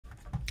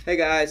Hey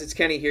guys, it's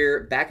Kenny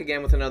here, back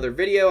again with another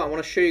video. I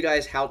want to show you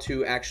guys how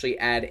to actually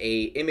add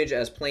a image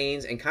as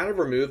planes and kind of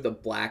remove the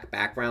black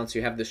background so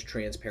you have this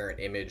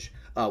transparent image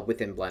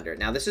within Blender.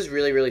 Now this is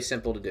really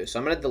simple to do. So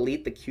I'm going to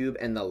delete the cube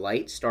and the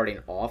light starting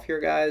off here,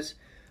 guys.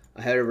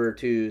 I'll head over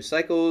to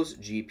Cycles,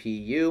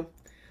 GPU.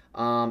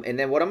 And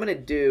then what I'm going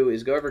to do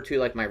is go over to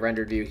like my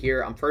rendered view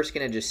here. I'm first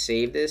going to just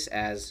save this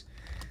as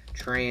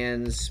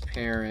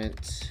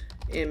transparent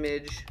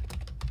image.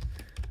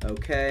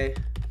 Okay.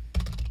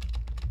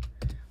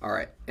 All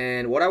right,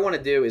 and what I want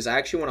to do is I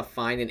actually want to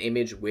find an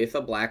image with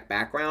a black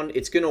background.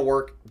 It's going to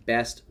work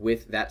best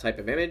with that type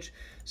of image.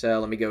 So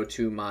let me go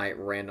to my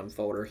random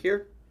folder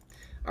here.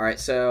 All right,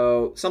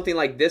 so something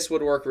like this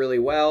would work really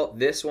well.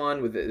 This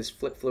one with this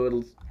Flip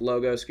Fluid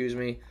logo, excuse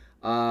me.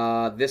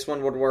 This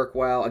one would work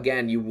well.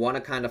 Again, you want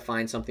to kind of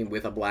find something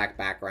with a black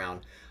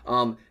background.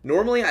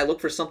 Normally, I look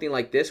for something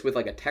like this with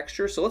like a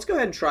texture. So let's go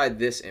ahead and try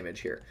this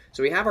image here.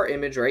 So we have our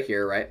image right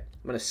here, right?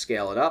 I'm going to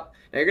scale it up.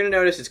 Now you're going to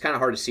notice it's kind of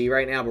hard to see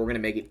right now, but we're going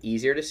to make it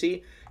easier to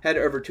see. Head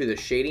over to the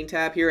shading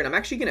tab here, and I'm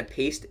actually going to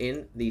paste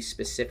in the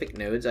specific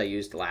nodes I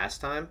used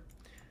last time.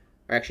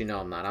 Or actually, no,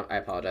 I'm not. I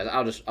apologize.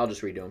 I'll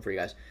just redo them for you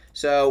guys.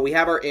 So we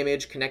have our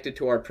image connected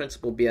to our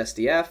principal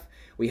BSDF.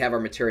 We have our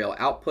material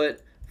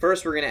output.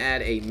 First, we're going to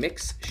add a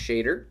mix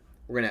shader.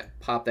 We're going to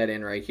pop that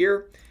in right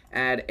here.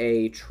 Add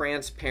a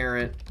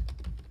transparent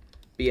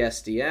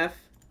BSDF.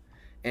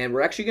 And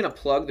we're actually going to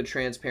plug the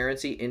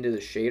transparency into the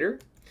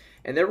shader.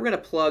 And then we're going to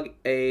plug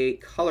a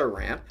color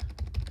ramp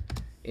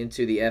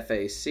into the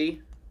FAC.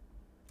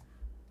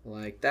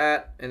 Like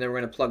that. And then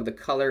we're going to plug the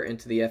color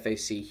into the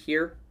FAC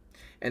here.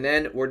 And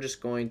then we're just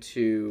going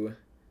to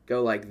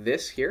go like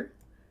this here.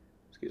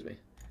 Excuse me.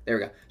 There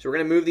we go. So we're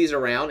going to move these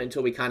around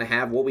until we kind of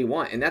have what we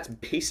want. And that's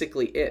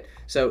basically it.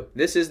 So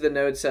this is the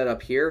node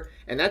setup here.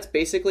 And that's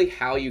basically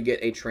how you get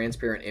a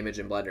transparent image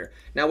in Blender.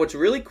 Now what's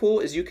really cool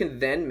is you can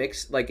then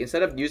mix, like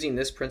instead of using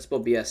this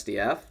principal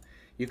BSDF,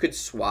 you could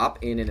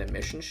swap in an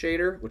emission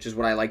shader, which is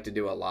what I like to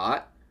do a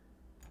lot.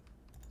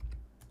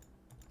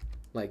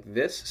 Like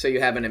this. So you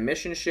have an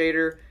emission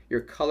shader,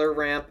 your color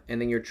ramp, and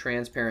then your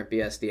transparent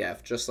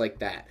BSDF, just like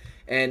that.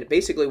 And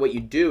basically what you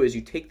do is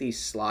you take these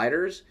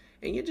sliders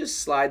and you just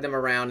slide them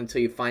around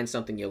until you find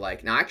something you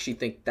like. Now I actually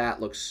think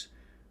that looks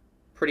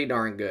pretty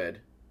darn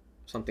good.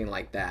 Something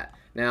like that.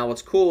 Now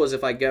what's cool is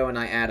if I go and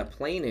I add a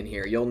plane in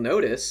here, you'll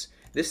notice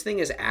this thing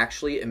is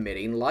actually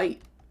emitting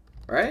light,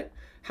 right?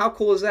 How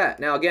cool is that?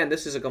 Now again,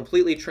 this is a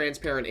completely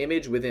transparent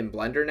image within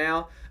Blender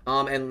now.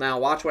 And now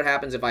watch what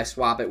happens if I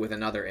swap it with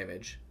another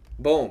image.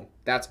 Boom,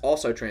 that's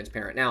also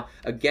transparent. Now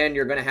again,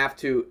 you're going to have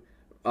to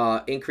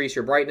increase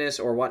your brightness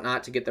or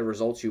whatnot to get the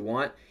results you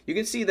want. You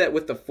can see that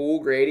with the full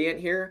gradient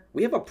here,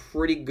 we have a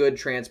pretty good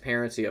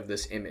transparency of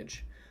this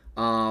image.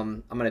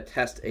 I'm going to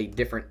test a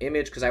different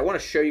image because I want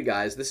to show you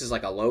guys, this is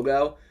like a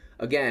logo.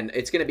 Again,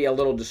 it's going to be a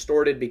little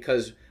distorted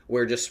because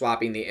we're just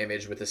swapping the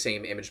image with the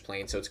same image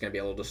plane, so it's going to be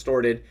a little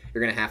distorted.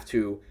 You're going to have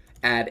to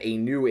add a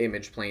new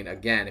image plane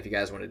again if you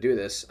guys want to do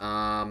this.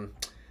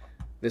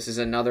 This is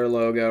another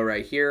logo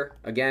right here.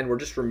 Again, we're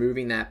just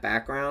removing that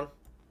background.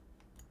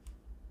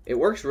 It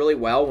works really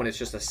well when it's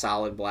just a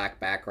solid black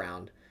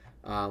background.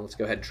 Let's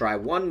go ahead and try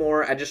one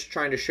more. I'm just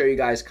trying to show you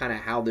guys kind of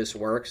how this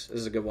works.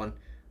 This is a good one.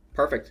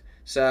 Perfect.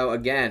 So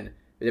again,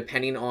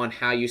 depending on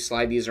how you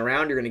slide these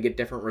around, you're going to get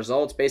different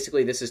results.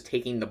 Basically, this is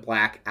taking the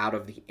black out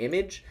of the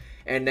image.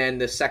 And then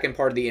the second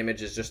part of the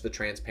image is just the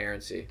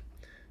transparency.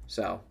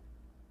 So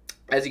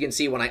as you can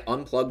see, when I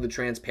unplug the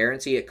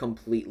transparency, it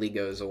completely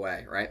goes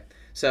away, right?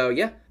 So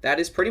yeah, that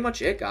is pretty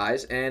much it,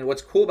 guys. And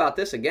what's cool about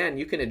this, again,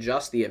 you can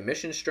adjust the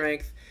emission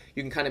strength.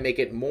 You can kind of make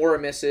it more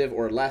emissive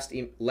or less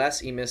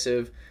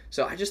emissive.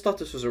 So I just thought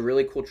this was a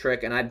really cool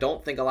trick, and I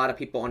don't think a lot of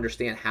people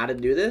understand how to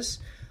do this.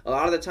 A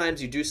lot of the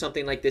times you do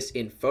something like this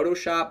in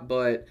Photoshop,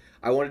 but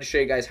I wanted to show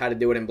you guys how to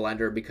do it in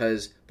Blender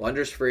because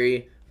Blender's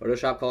free.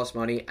 Photoshop costs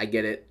money. I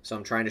get it. So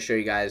I'm trying to show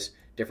you guys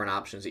different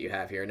options that you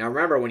have here. Now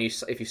remember,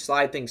 if you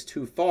slide things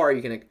too far,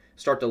 you can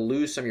start to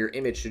lose some of your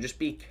image. So just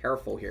be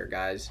careful here,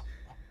 guys.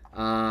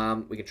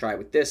 We can try it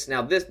with this.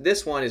 Now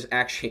this one is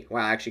actually,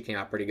 wow, actually came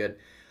out pretty good.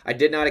 I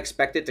did not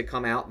expect it to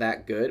come out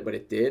that good, but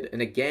it did.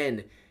 And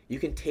again, you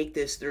can take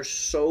this. There's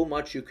so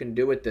much you can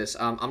do with this.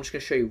 I'm just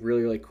going to show you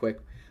really quick.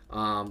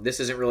 This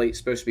isn't really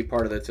supposed to be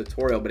part of the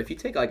tutorial, but if you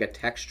take like a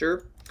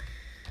texture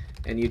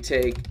and you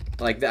take,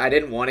 like, I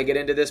didn't want to get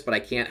into this, but I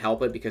can't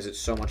help it because it's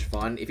so much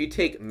fun. If you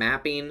take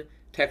mapping,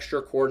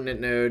 texture coordinate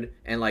node,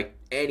 and like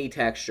any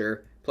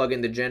texture, plug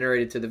in the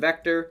generated to the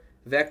vector,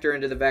 vector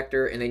into the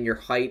vector, and then your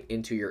height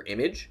into your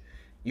image,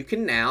 you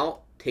can now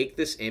take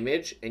this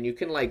image and you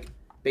can like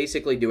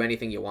basically do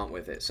anything you want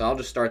with it. So I'll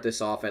just start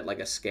this off at like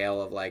a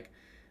scale of like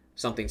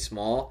something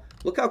small.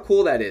 Look how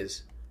cool that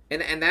is.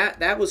 And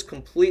that was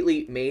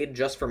completely made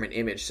just from an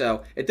image.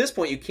 So at this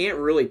point, you can't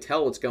really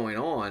tell what's going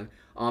on.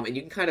 And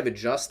you can kind of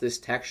adjust this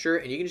texture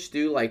and you can just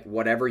do like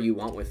whatever you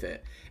want with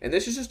it. And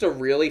this is just a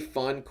really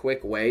fun,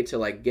 quick way to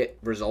like get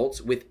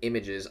results with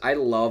images. I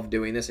love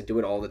doing this. I do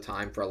it all the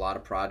time for a lot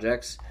of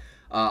projects.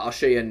 I'll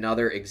show you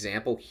another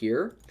example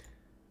here.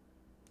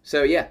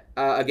 So yeah,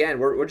 again,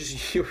 we're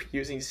just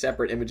using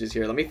separate images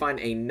here. Let me find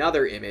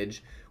another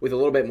image with a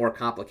little bit more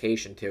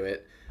complication to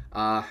it.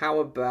 How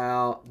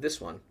about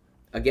this one?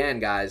 Again,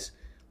 guys,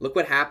 look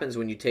what happens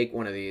when you take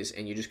one of these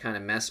and you just kind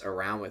of mess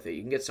around with it.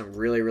 You can get some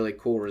really, really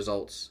cool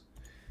results.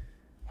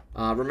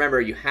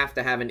 Remember, you have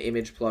to have an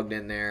image plugged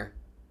in there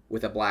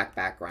with a black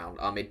background.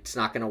 It's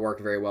not going to work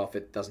very well if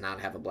it does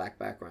not have a black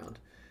background.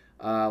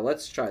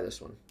 Let's try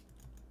this one.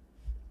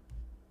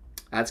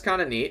 That's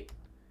kind of neat.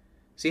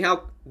 See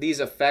how these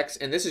effects,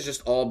 and this is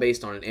just all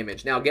based on an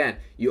image. Now again,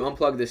 you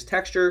unplug this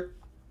texture,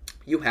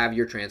 you have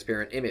your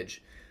transparent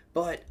image.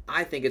 But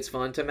I think it's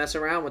fun to mess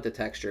around with the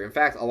texture. In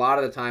fact, a lot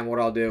of the time what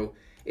I'll do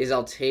is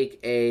I'll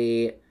take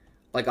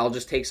I'll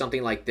just take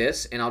something like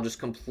this and I'll just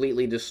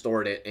completely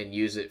distort it and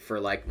use it for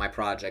like my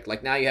project.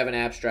 Like now you have an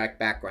abstract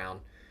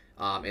background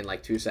in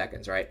like 2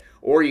 seconds, right?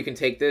 Or you can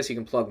take this, you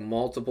can plug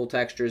multiple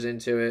textures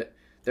into it.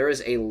 There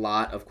is a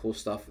lot of cool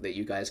stuff that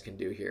you guys can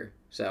do here.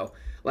 So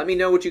let me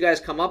know what you guys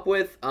come up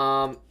with.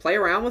 Play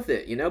around with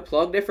it,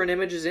 plug different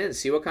images in,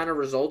 see what kind of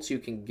results you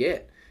can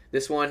get.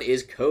 This one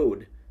is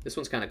code. This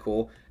one's kind of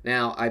cool.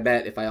 Now, I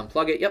bet if I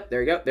unplug it, yep,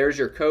 there you go. There's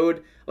your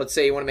code. Let's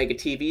say you want to make a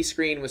TV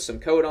screen with some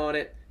code on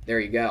it. There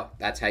you go.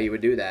 That's how you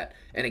would do that.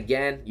 And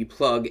again, you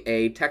plug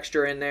a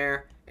texture in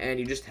there, and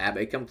you just have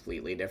a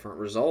completely different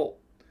result.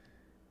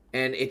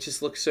 And it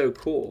just looks so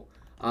cool.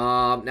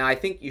 Now, I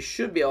think you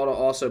should be able to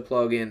also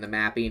plug in the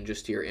mapping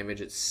just to your image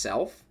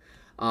itself.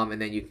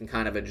 And then you can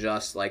kind of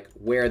adjust like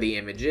where the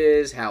image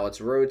is, how it's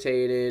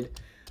rotated,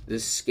 the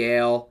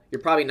scale.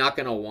 You're probably not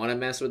going to want to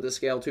mess with the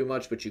scale too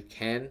much, but you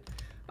can.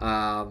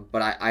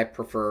 But I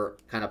prefer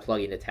kind of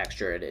plugging the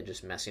texture in and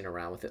just messing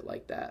around with it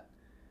like that.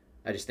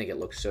 I just think it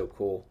looks so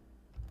cool.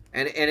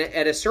 And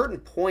at a certain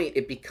point,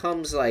 it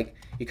becomes like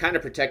you kind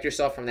of protect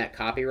yourself from that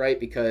copyright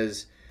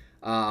because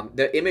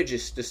the image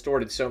is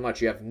distorted so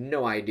much you have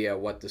no idea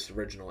what this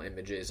original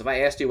image is. If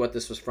I asked you what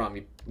this was from,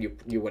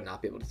 you would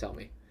not be able to tell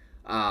me.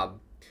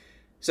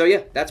 So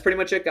yeah, that's pretty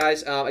much it,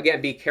 guys.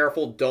 Again, be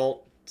careful. Don't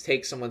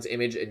take someone's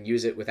image and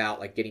use it without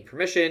like getting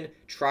permission.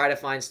 Try to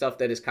find stuff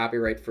that is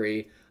copyright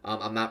free.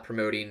 I'm not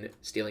promoting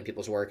stealing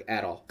people's work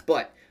at all.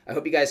 But I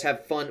hope you guys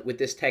have fun with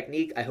this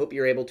technique. I hope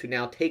you're able to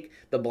now take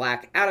the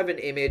black out of an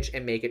image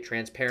and make it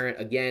transparent.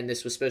 Again,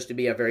 this was supposed to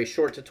be a very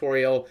short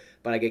tutorial,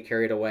 but I get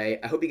carried away.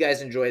 I hope you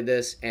guys enjoyed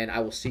this, and I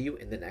will see you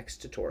in the next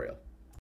tutorial.